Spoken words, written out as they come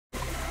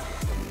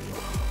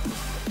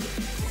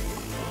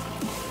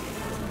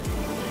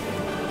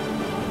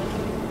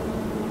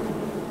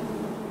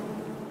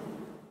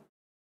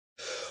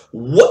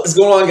What is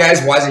going on,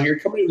 guys? Wiser here,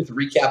 coming in with a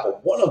recap of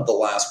one of the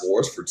last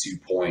wars for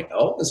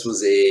 2.0. This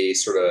was a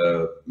sort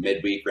of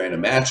midweek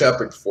random matchup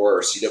before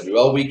our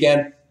CWL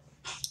weekend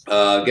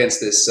against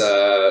this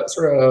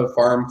sort of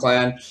farm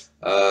clan,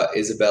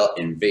 Isabel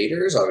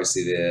Invaders.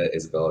 Obviously, the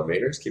Isabel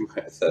Invaders came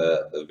with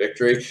the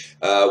victory.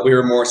 We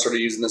were more sort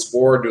of using this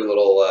board, do a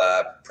little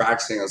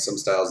practicing on some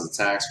styles of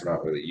attacks we're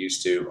not really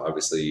used to.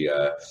 Obviously,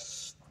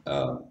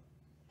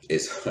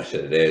 is what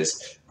it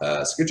is.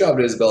 So good job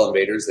to Isabel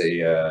Invaders.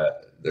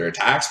 Their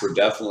attacks were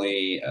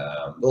definitely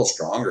a little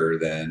stronger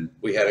than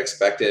we had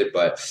expected,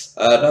 but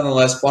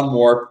nonetheless, fun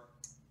war.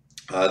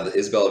 The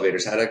Isabel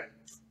Invaders had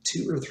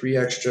 2 or 3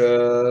 extra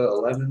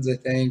 11s, I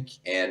think,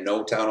 and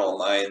no Town Hall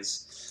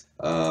 9s.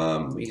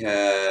 We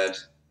had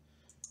at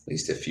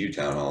least a few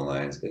Town Hall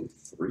 9s, I think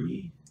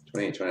 3,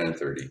 28, 29,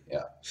 30,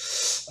 yeah.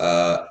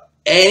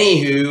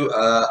 Anywho,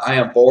 I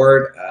am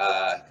bored.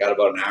 Got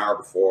about an hour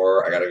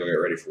before I got to go get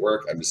ready for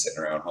work. I'm just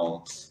sitting around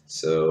home.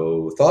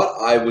 So thought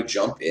I would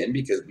jump in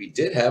because we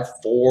did have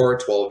 4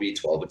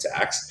 12v12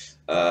 attacks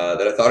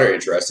that I thought are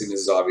interesting.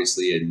 This is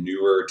obviously a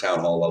newer Town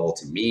Hall level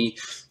to me.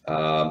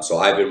 So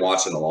I've been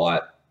watching a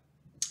lot.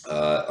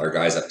 Our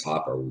guys up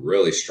top are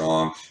really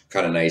strong.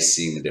 Kind of nice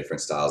seeing the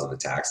different styles of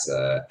attacks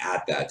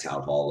at that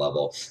Town Hall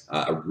level.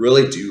 I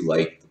really do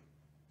like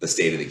the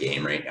state of the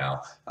game right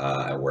now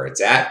and where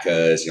it's at,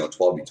 because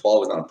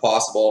 12v12 is not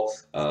impossible.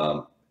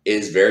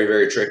 Is very,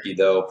 very tricky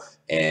though,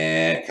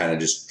 and kind of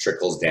just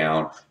trickles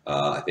down.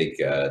 I think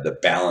the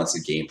balance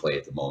of gameplay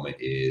at the moment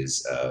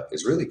is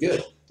really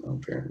good. Well,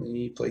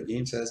 apparently play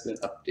games has been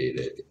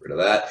updated. Get rid of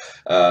that.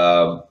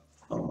 Oh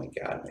my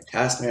god, my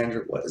task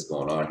manager, what is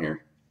going on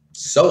here?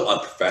 So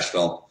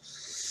unprofessional.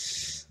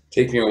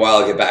 Take me a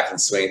while to get back in the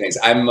swing of things.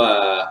 I'm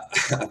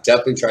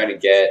definitely trying to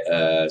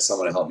get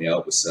someone to help me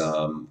out with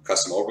some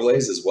custom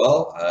overlays as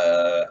well.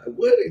 I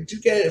do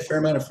get a fair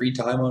amount of free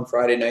time on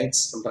Friday nights,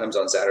 sometimes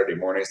on Saturday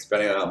mornings,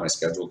 depending on how my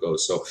schedule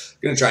goes. So I'm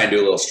going to try and do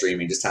a little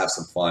streaming, just have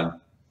some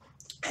fun,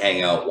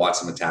 hang out, watch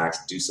some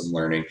attacks, do some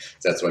learning.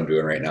 That's what I'm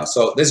doing right now.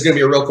 So this is going to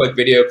be a real quick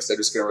video because I'm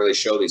just going to really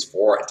show these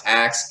 4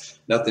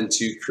 attacks. Nothing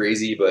too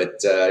crazy, but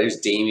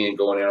here's Damien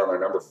going in on our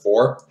number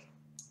 4.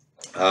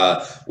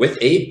 With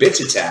a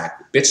bitch attack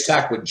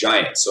with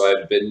giants. So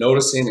I've been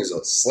noticing there's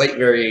a slight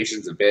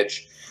variations of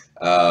bitch.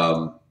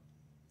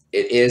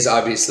 It is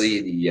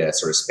obviously the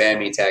sort of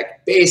spammy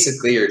attack.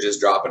 Basically, you're just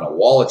dropping a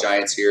wall of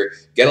giants here,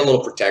 get a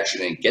little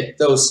protection and get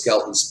those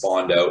skeletons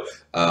spawned out.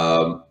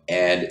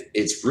 And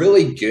it's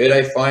really good,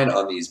 I find,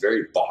 on these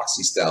very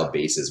boxy style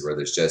bases where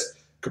there's just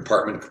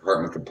compartment.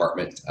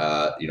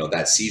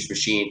 That siege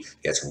machine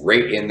gets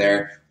right in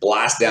there,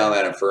 blast down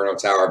that inferno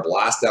tower,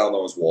 blast down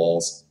those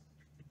walls.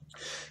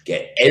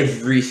 Get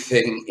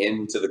everything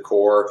into the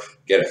core,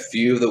 get a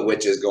few of the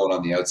witches going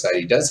on the outside.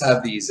 He does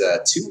have these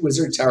 2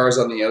 wizard towers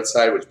on the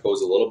outside, which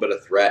pose a little bit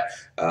of threat.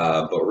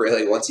 But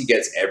really, once he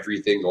gets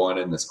everything going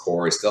in this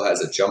core, he still has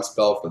a jump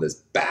spell for this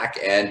back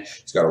end.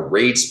 He's got a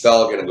rage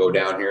spell going to go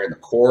down here in the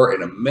core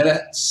in a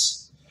minute,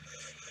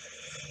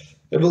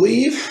 I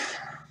believe.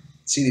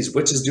 See these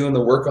witches doing the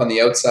work on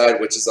the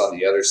outside, witches on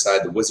the other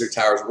side. The wizard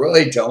towers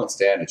really don't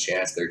stand a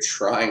chance. They're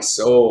trying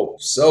so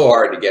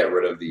hard to get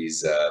rid of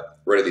these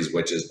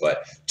witches,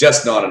 but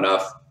just not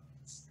enough.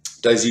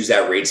 Does use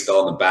that rage spell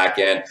on the back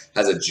end.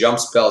 Has a jump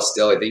spell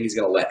still. I think he's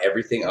going to let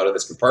everything out of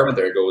this compartment.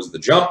 There goes the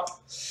jump.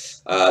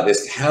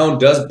 This hound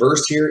does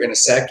burst here in a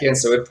second,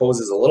 so it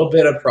poses a little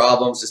bit of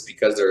problems just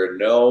because there are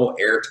no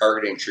air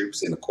targeting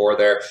troops in the core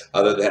there,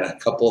 other than a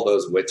couple of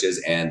those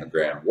witches and the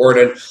Grand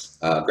Warden.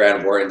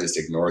 Grand Warden just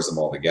ignores them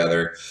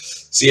altogether.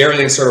 See,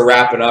 everything's sort of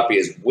wrapping up. He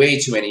has way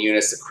too many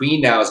units. The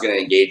Queen now is going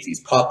to engage these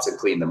pups and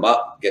clean them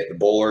up, get the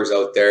bowlers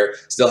out there.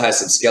 Still has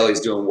some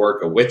skellies doing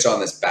work. A witch on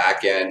this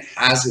back end.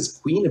 Has his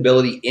Queen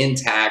ability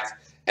intact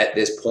at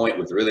this point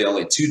with really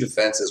only 2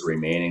 defenses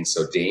remaining.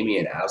 So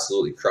Damien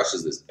absolutely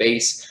crushes this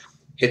base.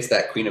 Hits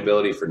that Queen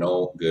ability for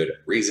no good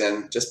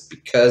reason, just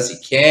because he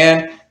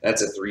can.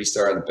 That's a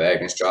 3-star in the bag.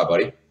 Nice job,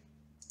 buddy.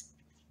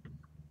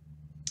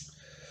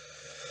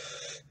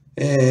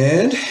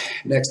 And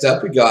next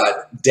up, we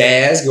got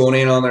Daz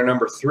going in on their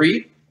number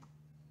 3.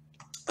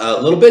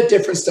 A little bit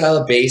different style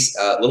of base,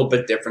 a little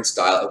bit different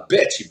style of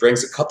bitch. He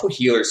brings a couple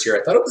healers here.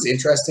 I thought it was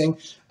interesting.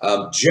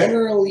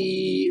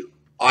 Generally,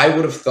 I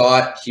would have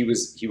thought he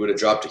would have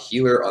dropped a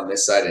healer on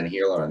this side and a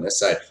healer on this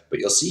side, but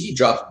you'll see he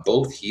dropped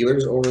both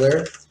healers over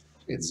there.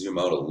 Let's zoom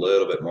out a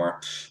little bit more.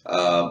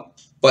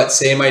 But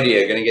same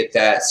idea. Going to get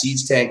that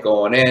siege tank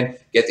going in,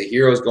 get the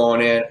heroes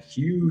going in,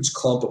 huge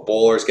clump of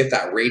bowlers, get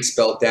that rage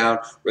spell down.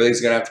 Really,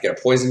 he's going to have to get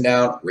a poison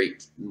down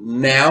right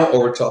now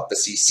over top the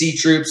CC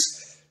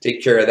troops.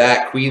 Take care of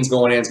that. Queen's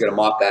going in, is going to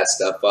mop that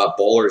stuff up.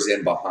 Bowlers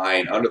in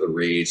behind, under the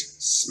rage,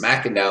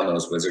 smacking down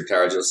those wizard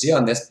towers. You'll see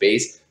on this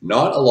base,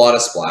 Not a lot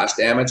of splash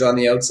damage on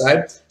the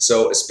outside.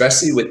 So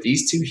especially with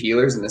these two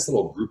healers and this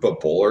little group of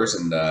bowlers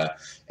and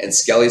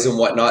skellies and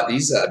whatnot,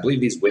 these I believe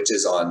these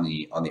witches on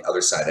the other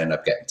side end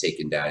up getting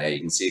taken down. Yeah, you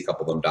can see a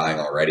couple of them dying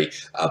already.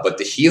 But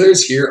the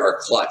healers here are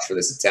clutch for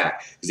this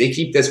attack because they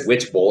keep this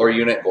witch bowler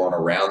unit going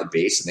around the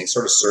base and they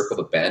sort of circle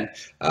the bend.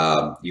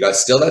 You got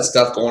still that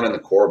stuff going in the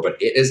core,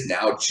 but it is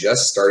now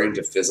just starting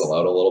to fizzle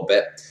out a little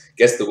bit.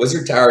 Gets the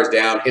wizard towers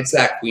down, hits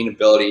that queen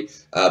ability.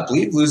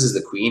 Believe loses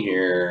the queen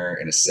here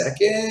in a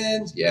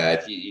second.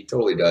 Yeah, he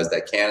totally does.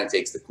 That cannon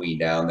takes the queen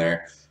down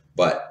there.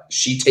 But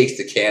she takes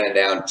the cannon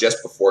down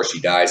just before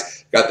she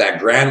dies. Got that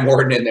Grand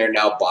Warden in there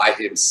now by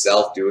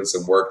himself doing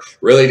some work.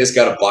 Really just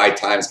got to buy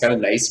time. It's kind of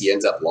nice. He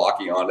ends up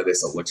locking onto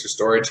this elixir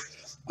storage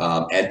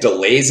and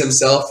delays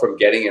himself from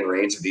getting in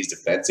range of these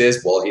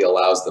defenses while he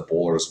allows the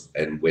bowlers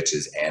and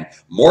witches and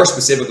more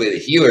specifically the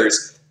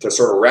healers to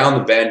sort of round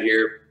the bend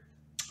here.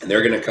 And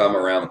they're going to come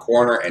around the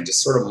corner and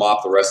just sort of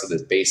mop the rest of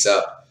this base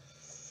up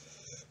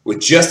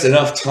with just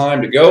enough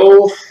time to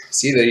go.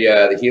 See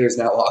the healers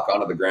now lock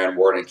onto the Grand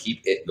Warden and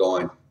keep it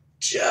going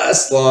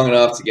just long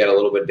enough to get a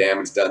little bit of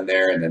damage done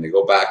there. And then they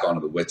go back onto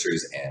the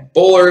witchers and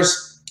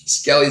bowlers.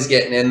 Skelly's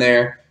getting in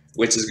there.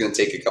 Witch is going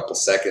to take a couple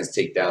seconds,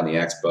 take down the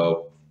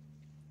Expo.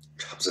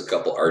 Drops a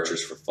couple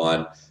archers for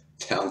fun.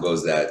 Down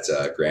goes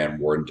that Grand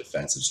Warden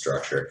defensive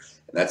structure.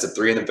 And that's a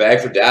 3 in the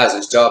bag for Daz.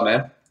 Nice job,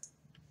 man.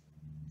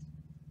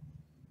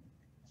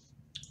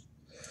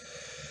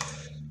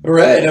 All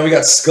right, now we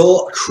got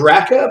Skull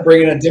Kraka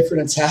bringing a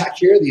different attack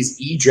here. These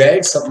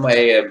E-Drags, something I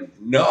am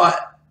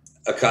not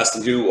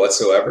accustomed to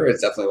whatsoever.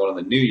 It's definitely one of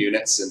the new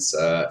units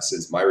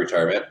since my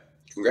retirement.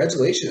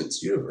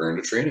 Congratulations, you have earned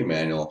a training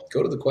manual.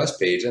 Go to the quest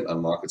page and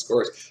unlock its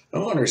course. I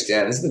don't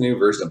understand. This is the new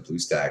version of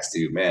BlueStacks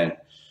too. Man,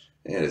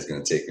 it is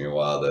going to take me a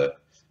while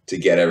to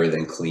get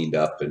everything cleaned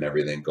up and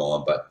everything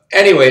going. But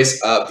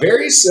anyways,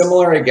 very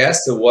similar, I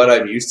guess, to what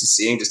I'm used to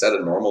seeing just out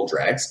of normal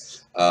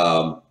drags.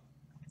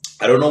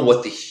 I don't know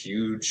what the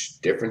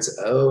huge difference.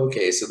 Oh,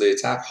 okay, so the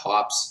attack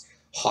hop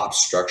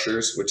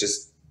structures, which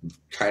is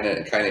kind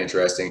of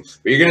interesting.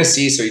 But you're gonna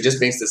see. So he just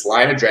makes this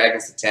line of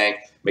dragons to tank,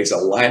 makes a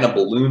line of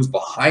balloons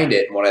behind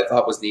it. And what I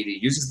thought was neat, he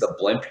uses the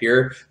blimp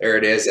here. There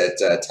it is at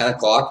 10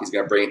 o'clock. He's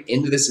gonna bring it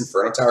into this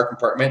Inferno Tower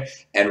compartment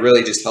and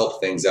really just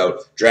help things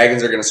out.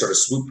 Dragons are gonna sort of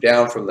swoop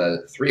down from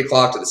the 3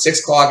 o'clock to the 6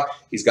 o'clock.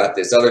 He's got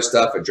this other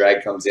stuff. A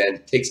drag comes in,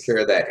 takes care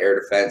of that air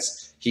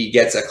defense. He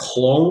gets a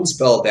clone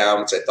spell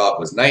down, which I thought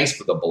was nice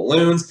for the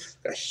balloons.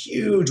 Got a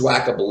huge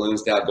whack of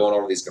balloons now going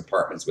over these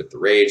compartments with the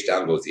rage.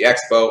 Down goes the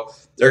Expo.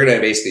 They're going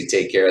to basically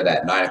take care of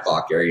that 9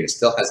 o'clock area. It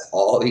still has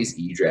all these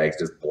E-Drags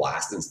just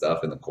blasting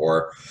stuff in the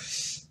core.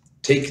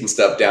 Taking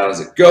stuff down as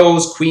it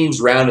goes.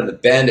 Queen's round in the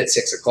bend at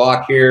 6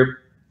 o'clock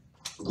here.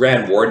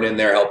 Grand Warden in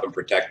there helping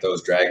protect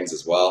those dragons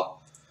as well.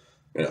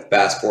 I'm going to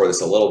fast forward this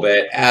a little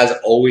bit. As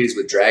always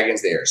with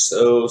dragons, they are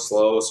so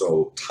slow.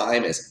 So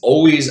time is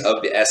always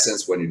of the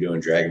essence when you're doing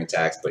dragon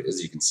attacks. But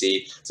as you can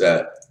see, it's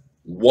a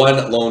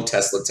one lone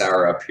Tesla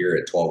tower up here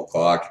at 12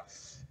 o'clock.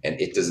 And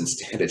it doesn't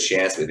stand a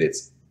chance with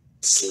its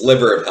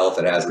sliver of health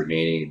it has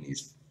remaining.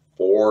 These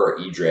 4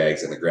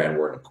 E-Drags and the Grand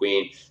Warden and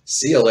Queen.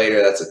 See you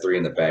later. That's a 3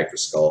 in the bag for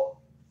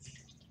Skull.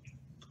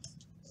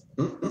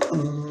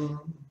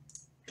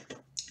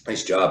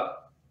 Nice job.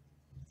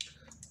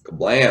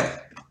 Kablam.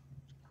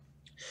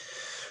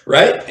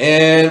 Right,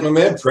 and my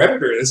man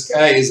Predator, this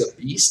guy is a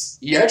beast.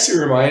 He actually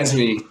reminds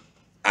me,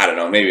 I don't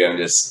know, maybe I'm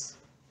just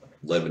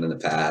living in the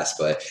past,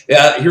 but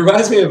yeah, he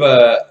reminds me of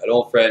an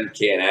old friend,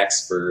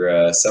 KNX.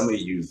 For some of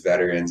you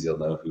veterans, you'll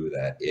know who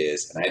that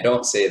is. And I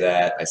don't say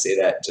that, I say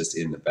that just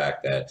in the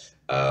fact that,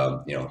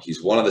 you know,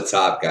 he's one of the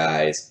top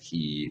guys.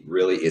 He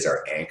really is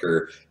our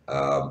anchor.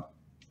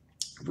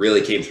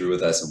 Really came through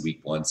with us in week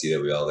 1,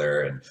 CWL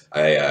there, and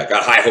I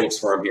got high hopes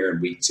for him here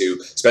in week 2,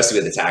 especially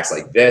with attacks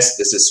like this.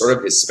 This is sort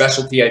of his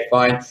specialty, I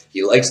find.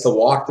 He likes to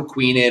walk the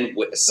queen in,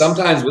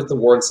 sometimes with the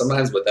ward,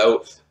 sometimes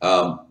without,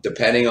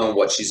 depending on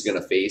what she's going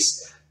to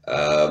face.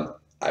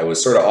 I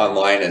was sort of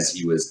online as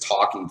he was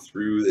talking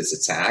through this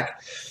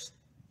attack,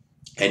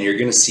 and you're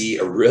going to see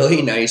a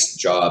really nice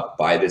job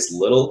by this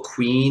little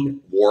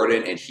queen,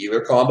 warden, and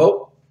healer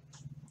combo.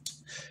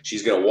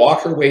 She's going to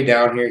walk her way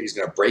down here. He's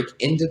going to break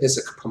into this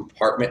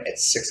compartment at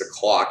 6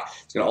 o'clock.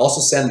 He's going to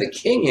also send the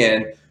king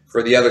in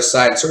for the other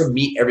side and sort of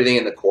meet everything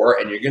in the core.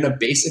 And you're going to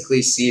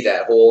basically see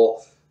that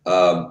whole,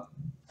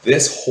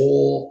 this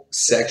whole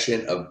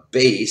section of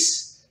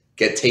base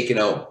get taken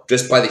out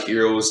just by the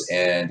heroes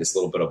and this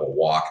little bit of a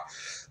walk.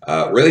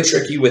 Really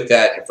tricky with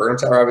that Inferno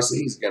Tower, obviously.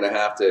 He's going to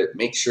have to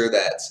make sure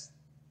that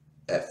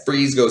that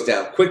freeze goes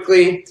down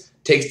quickly,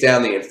 takes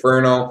down the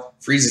Inferno,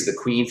 freezes the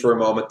queen for a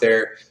moment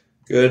there.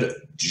 Good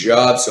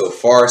job so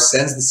far.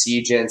 Sends the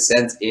siege in,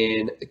 sends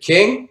in the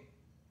king.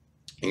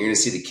 And you're going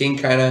to see the king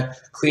kind of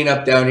clean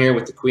up down here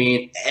with the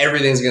queen.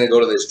 Everything's going to go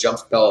to this jump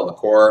spell in the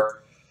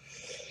core.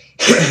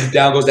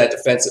 Down goes that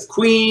defensive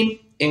queen.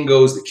 In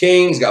goes the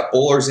king. He's got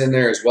bowlers in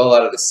there as well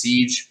out of the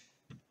siege.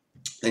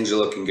 Things are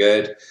looking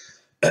good.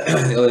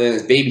 The other thing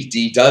is Baby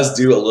D does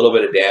do a little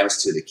bit of damage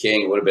to the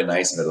king. It would have been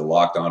nice if it had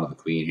locked onto the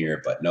queen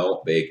here, but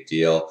no big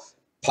deal.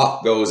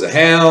 Pop goes a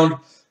hound.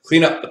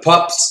 Clean up the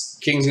pups.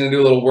 King's going to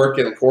do a little work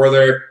in the core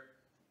there.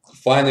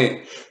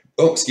 Finally,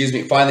 oh, excuse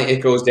me. Finally,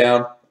 it goes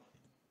down.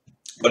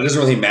 But it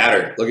doesn't really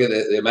matter. Look at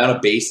the amount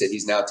of base that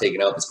he's now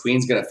taking out. This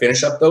queen's going to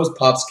finish up those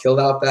pups, kill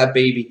out that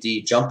baby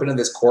D, jump into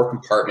this core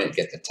compartment,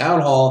 get the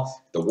town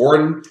hall, the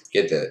warden,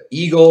 get the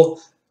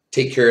eagle,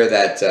 take care of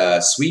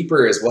that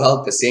sweeper as well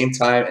at the same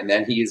time, and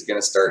then he is going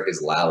to start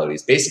his Lalo.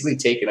 He's basically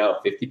taken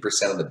out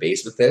 50% of the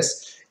base with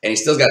this, and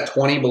he's still got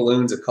 20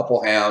 balloons, a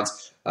couple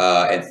hounds,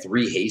 and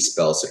 3 haste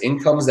spells. So in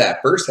comes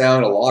that first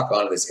hound to lock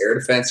onto this air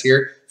defense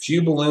here.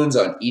 Few balloons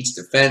on each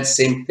defense,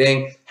 same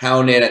thing.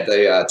 Hound in at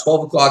the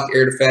 12 o'clock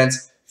air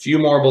defense. Few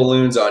more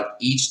balloons on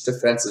each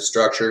defensive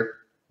structure,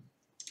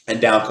 and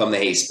down come the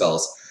haste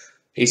spells.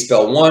 Haste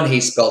spell 1,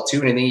 haste spell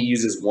 2, and then he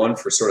uses 1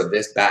 for sort of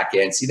this back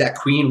end. See that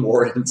Queen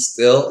Warden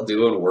still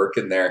doing work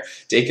in there,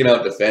 taking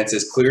out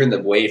defenses, clearing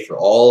the way for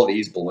all of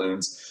these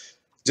balloons.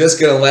 Just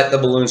going to let the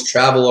balloons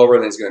travel over,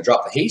 and then he's going to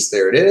drop the haste.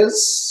 There it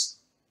is.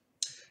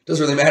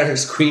 Doesn't really matter.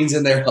 His Queen's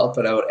in there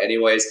helping out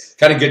anyways.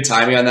 Kind of good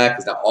timing on that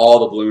because now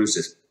all the balloons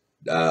just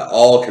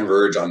all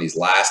converge on these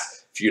last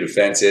few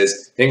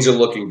defenses. Things are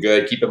looking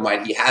good. Keep in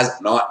mind, he has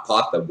not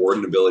popped the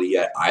Warden ability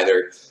yet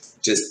either.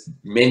 Just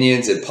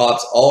minions and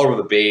pops all over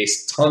the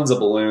base. Tons of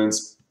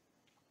balloons.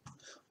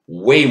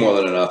 Way more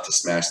than enough to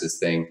smash this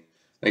thing.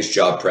 Nice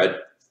job, Pred.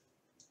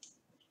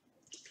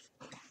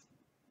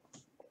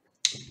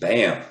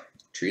 Bam.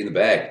 Tree in the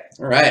bag.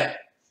 All right.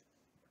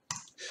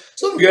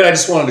 So looking good. I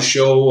just wanted to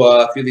show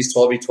a few of these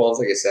 12v12s.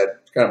 Like I said,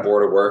 kind of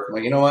bored of work. I'm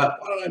like, you know what?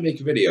 Why don't I make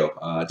a video?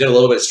 Did a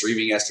little bit of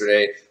streaming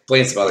yesterday,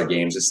 playing some other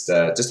games, just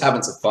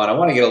having some fun. I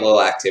want to get a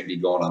little activity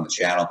going on the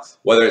channel,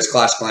 whether it's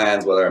Clash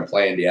Clans, whether I'm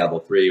playing Diablo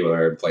 3,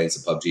 whether I'm playing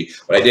some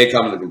PUBG. But I did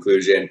come to the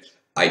conclusion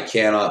I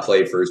cannot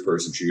play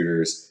first-person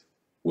shooters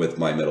with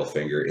my middle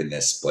finger in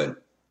this splint.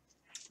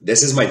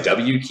 This is my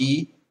W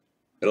key,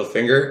 middle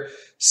finger.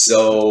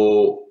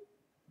 So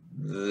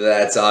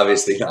that's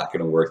obviously not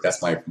going to work.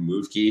 That's my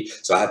move key.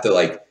 So I have to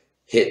like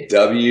hit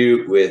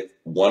W with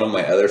one of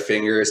my other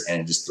fingers,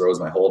 and it just throws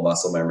my whole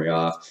muscle memory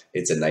off.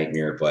 It's a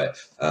nightmare, but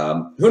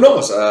who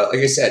knows? Like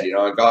I said, you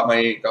know, I got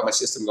my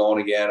system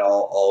going again,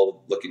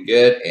 all looking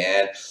good,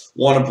 and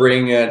want to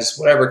bring just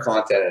whatever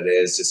content it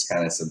is, just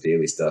kind of some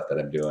daily stuff that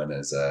I'm doing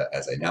as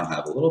I now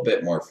have a little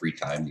bit more free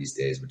time these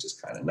days, which is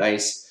kind of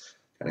nice.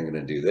 Kind of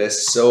going to do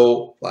this.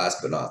 So last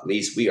but not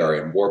least, we are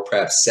in War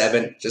Prep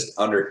 7, just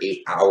under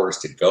 8 hours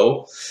to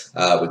go.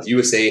 With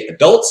USA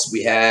Adults,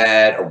 we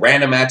had a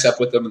random matchup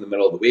with them in the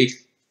middle of the week.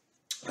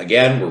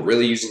 Again, we're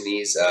really using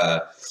these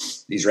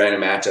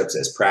random matchups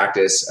as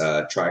practice,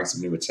 trying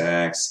some new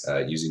attacks,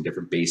 using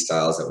different base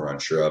styles that we're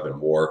unsure of in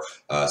War.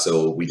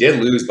 So we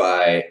did lose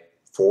by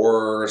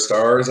 4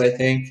 stars, I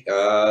think,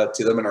 to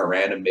them in our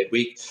random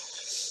midweek.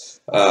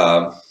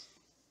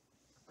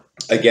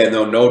 Again,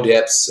 though, no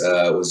dips.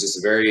 It was just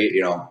a very,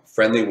 you know,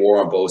 friendly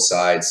war on both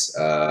sides.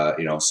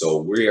 You know, so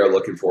we are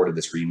looking forward to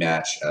this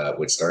rematch,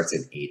 which starts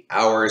in 8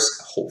 hours.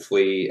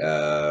 Hopefully,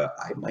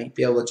 I might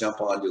be able to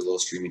jump on, do a little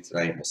streaming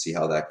tonight. We'll see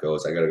how that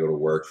goes. I got to go to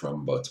work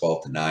from about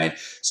 12 to 9.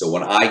 So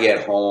when I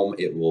get home,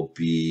 it will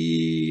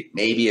be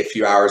maybe a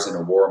few hours in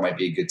a war. Might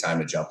be a good time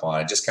to jump on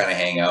and just kind of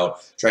hang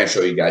out, try and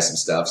show you guys some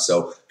stuff.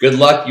 So good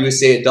luck,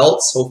 USA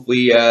Adults.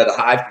 Hopefully, the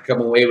Hive can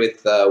come away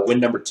with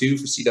win number 2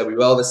 for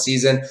CWL this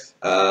season.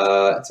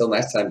 Until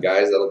next time,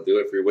 guys, that'll do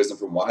it for your Wisdom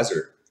from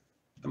Wiser.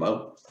 I'm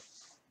out.